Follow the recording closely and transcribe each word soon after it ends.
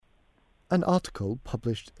An article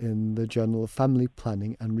published in the Journal of Family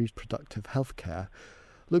Planning and Reproductive Healthcare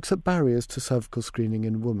looks at barriers to cervical screening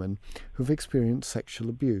in women who've experienced sexual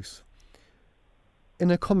abuse.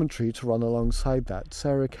 In a commentary to run alongside that,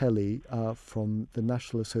 Sarah Kelly from the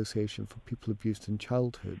National Association for People Abused in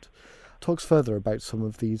Childhood talks further about some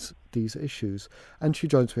of these issues, and she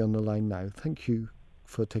joins me on the line now. Thank you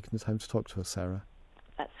for taking the time to talk to us, Sarah.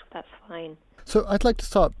 That's fine. So I'd like to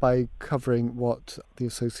start by covering what the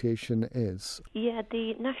association is. Yeah,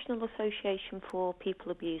 the National Association for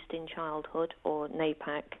People Abused in Childhood, or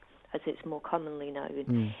NAPAC, as it's more commonly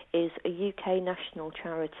known, is a UK national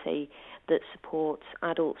charity that supports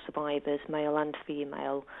adult survivors, male and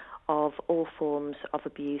female, of all forms of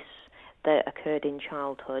abuse that occurred in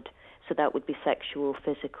childhood. So that would be sexual,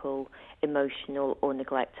 physical, emotional or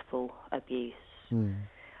neglectful abuse.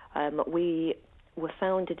 We were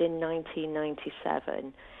founded in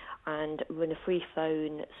 1997 and run a free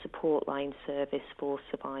phone support line service for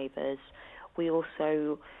survivors. We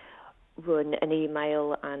also run an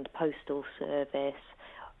email and postal service,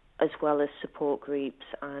 as well as support groups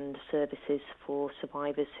and services for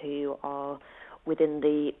survivors who are within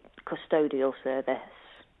the custodial service.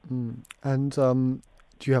 And do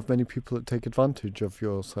you have many people that take advantage of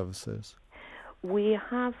your services? We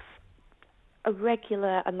have a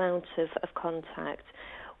regular amount of contact.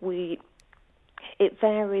 It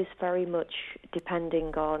varies very much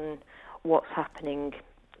depending on what's happening,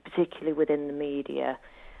 particularly within the media.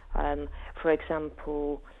 For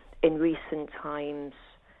example, in recent times,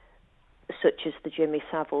 such as the Jimmy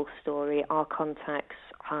Savile story, our contacts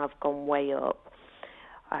have gone way up.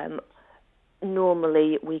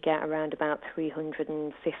 Normally, we get around about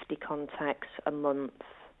 350 contacts a month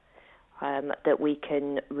that we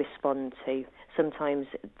can respond to. Sometimes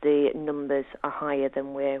the numbers are higher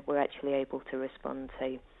than we're actually able to respond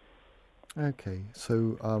to. Okay,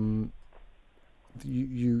 so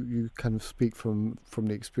you kind of speak from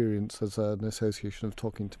the experience as an association of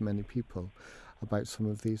talking to many people about some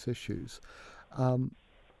of these issues.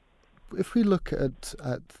 If we look at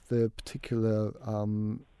the particular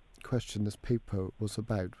question this paper was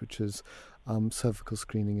about, which is cervical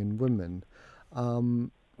screening in women,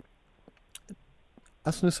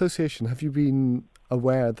 as an association, have you been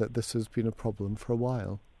aware that this has been a problem for a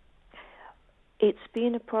while? It's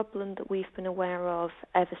been a problem that we've been aware of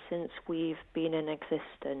ever since we've been in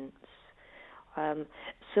existence.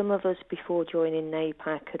 Some of us, before joining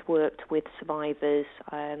NAPAC, had worked with survivors.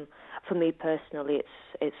 For me personally,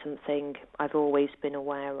 it's something I've always been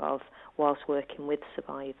aware of whilst working with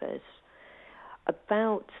survivors.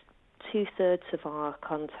 About 2/3 of our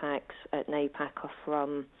contacts at NAPAC are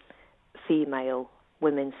from female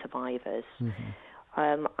women survivors.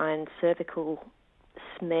 And cervical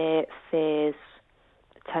smear fears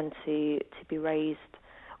tend to be raised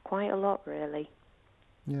quite a lot, really.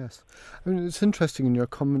 Yes. I mean, it's interesting in your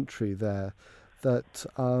commentary there that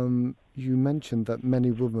you mentioned that many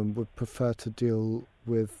women would prefer to deal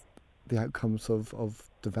with the outcomes of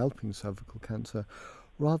developing cervical cancer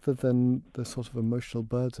rather than the sort of emotional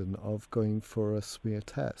burden of going for a smear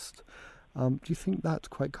test. Do you think that's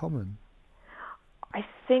quite common? I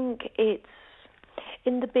think it's,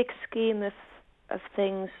 in the big scheme of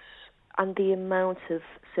things and the amount of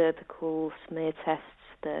cervical smear tests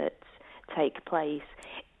that take place,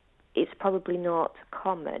 it's probably not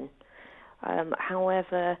common.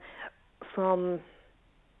 However, from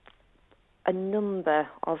a number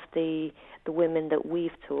of the women that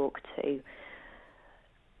we've talked to,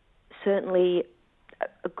 certainly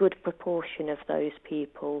a good proportion of those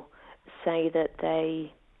people say that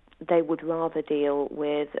they would rather deal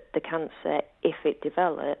with the cancer if it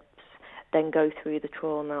develops than go through the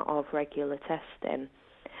trauma of regular testing.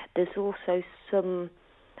 There's also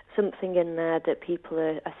something in there that people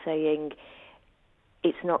are saying,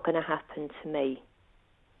 it's not going to happen to me.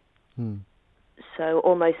 So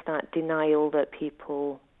almost that denial that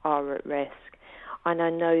people are at risk. And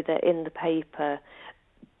I know that in the paper,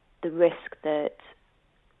 the risk that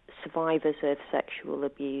survivors of sexual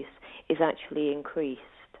abuse is actually increased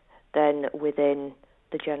than within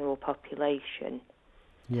the general population.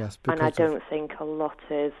 Yes, and I don't think a lot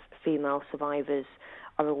of female survivors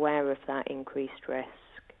are aware of that increased risk.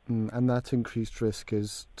 And that increased risk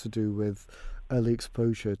is to do with early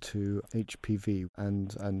exposure to HPV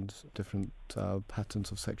and different patterns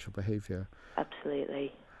of sexual behaviour.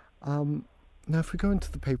 Absolutely. Now, if we go into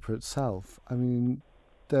the paper itself, I mean,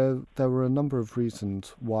 there were a number of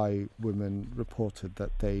reasons why women reported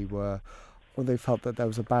that they felt that there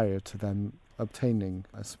was a barrier to them obtaining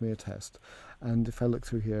a smear test. And if I look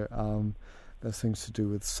through here, There's things to do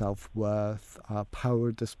with self-worth,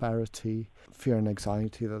 power disparity, fear and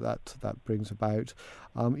anxiety that brings about,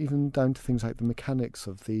 even down to things like the mechanics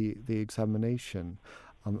of the examination.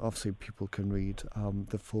 Obviously, people can read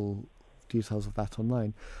the full details of that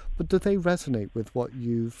online. But do they resonate with what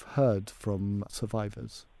you've heard from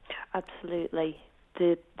survivors? Absolutely.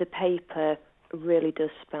 The paper really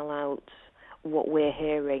does spell out what we're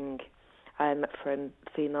hearing from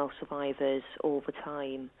female survivors all the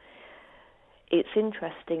time. It's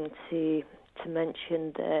interesting to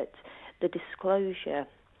mention that the disclosure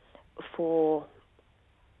for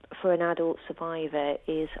an adult survivor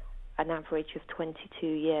is an average of 22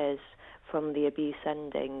 years from the abuse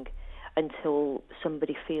ending until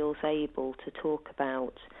somebody feels able to talk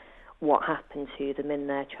about what happened to them in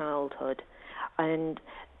their childhood. And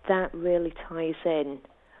that really ties in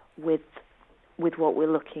with what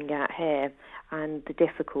we're looking at here, and the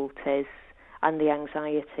difficulties and the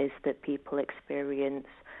anxieties that people experience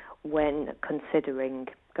when considering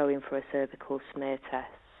going for a cervical smear test.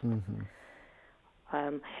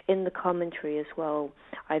 Mm-hmm. In the commentary as well,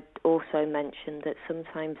 I'd also mentioned that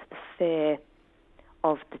sometimes the fear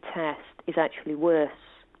of the test is actually worse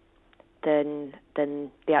than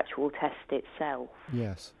the actual test itself.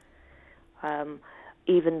 Yes.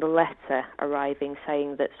 Even the letter arriving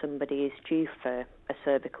saying that somebody is due for a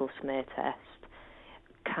cervical smear test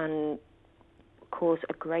can cause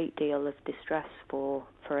a great deal of distress for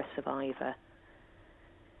a survivor.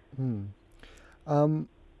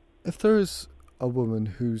 If there is a woman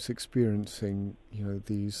who's experiencing,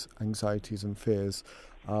 these anxieties and fears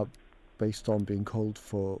based on being called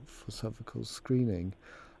for cervical screening,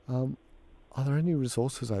 are there any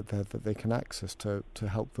resources out there that they can access to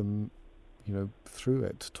help them, through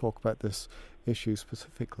it, to talk about this issue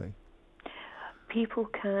specifically? People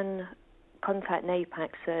can contact NAPAC,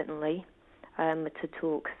 certainly, to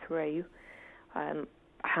talk through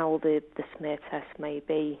how the smear test may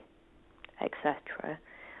be, etc.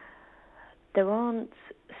 There aren't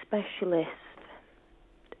specialist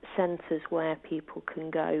centres where people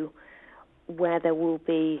can go where there will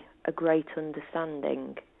be a great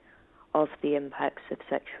understanding of the impacts of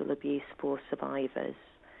sexual abuse for survivors.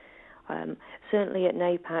 Certainly at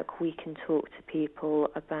NAPAC we can talk to people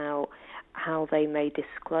about how they may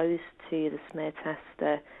disclose to the smear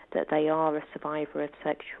tester that they are a survivor of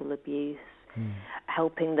sexual abuse,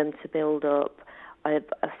 helping them to build up a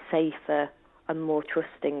safer and more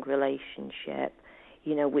trusting relationship,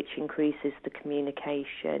 which increases the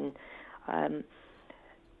communication.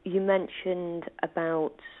 You mentioned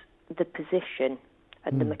about the position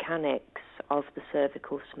and the mechanics of the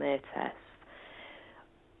cervical smear test.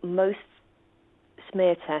 Most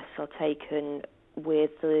smear tests are taken with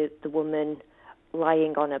the woman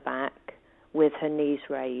lying on her back with her knees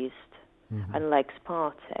raised and legs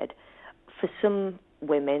parted. For some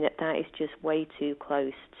women, that is just way too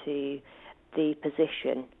close to the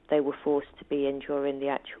position they were forced to be in during the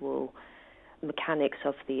actual mechanics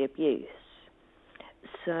of the abuse.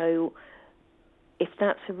 So if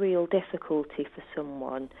that's a real difficulty for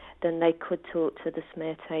someone, then they could talk to the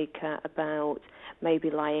smear taker about maybe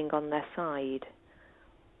lying on their side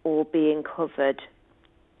or being covered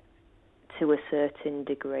to a certain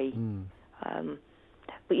degree.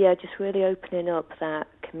 But yeah, just really opening up that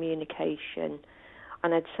communication.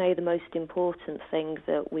 And I'd say the most important thing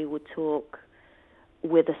that we would talk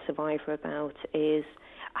with a survivor about is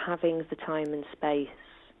having the time and space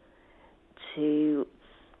to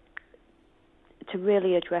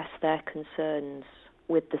really address their concerns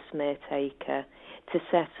with the smear taker, to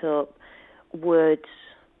set up words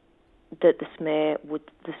that the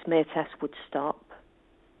smear test would stop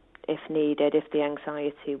if needed, if the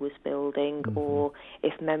anxiety was building, or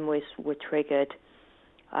if memories were triggered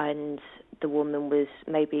and the woman was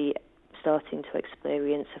maybe starting to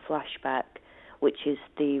experience a flashback, which is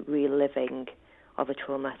the reliving of a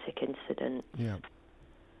traumatic incident. Yeah.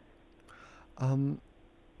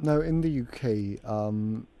 Now, in the UK,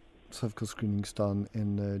 cervical screening's done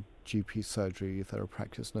in a GP surgery, either a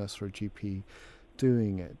practice nurse or a GP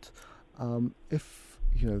doing it. If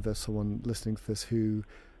there's someone listening to this who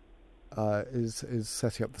is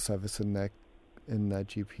setting up the service in their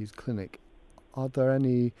GP's clinic, are there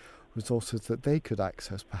any resources that they could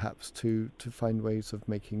access, perhaps, to find ways of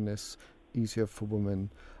making this easier for women,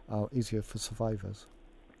 easier for survivors?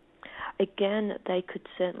 Again, they could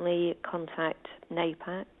certainly contact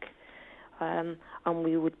NAPAC, and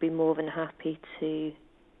we would be more than happy to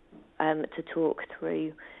talk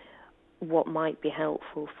through what might be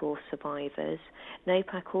helpful for survivors.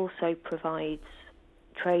 NAPAC also provides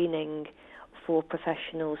training for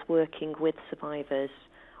professionals working with survivors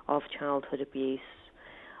of childhood abuse.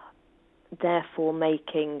 therefore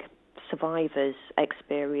making survivors'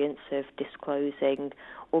 experience of disclosing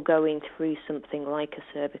or going through something like a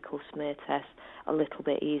cervical smear test a little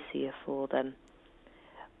bit easier for them.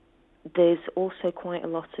 There's also quite a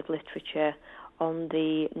lot of literature on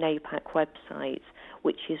the NAPAC website,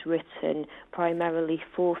 which is written primarily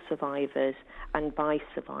for survivors and by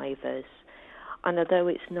survivors. And although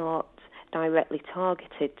it's not directly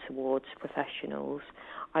targeted towards professionals,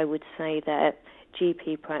 I would say that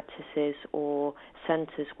GP practices or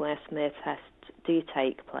centres where smear tests do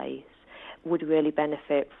take place would really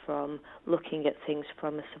benefit from looking at things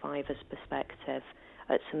from a survivor's perspective,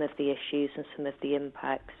 at some of the issues and some of the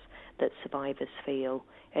impacts that survivors feel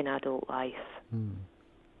in adult life.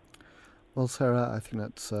 Well, Sarah, I think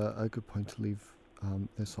that's a good point to leave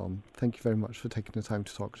this on. Thank you very much for taking the time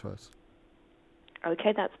to talk to us.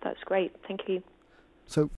 Okay, that's great. Thank you. So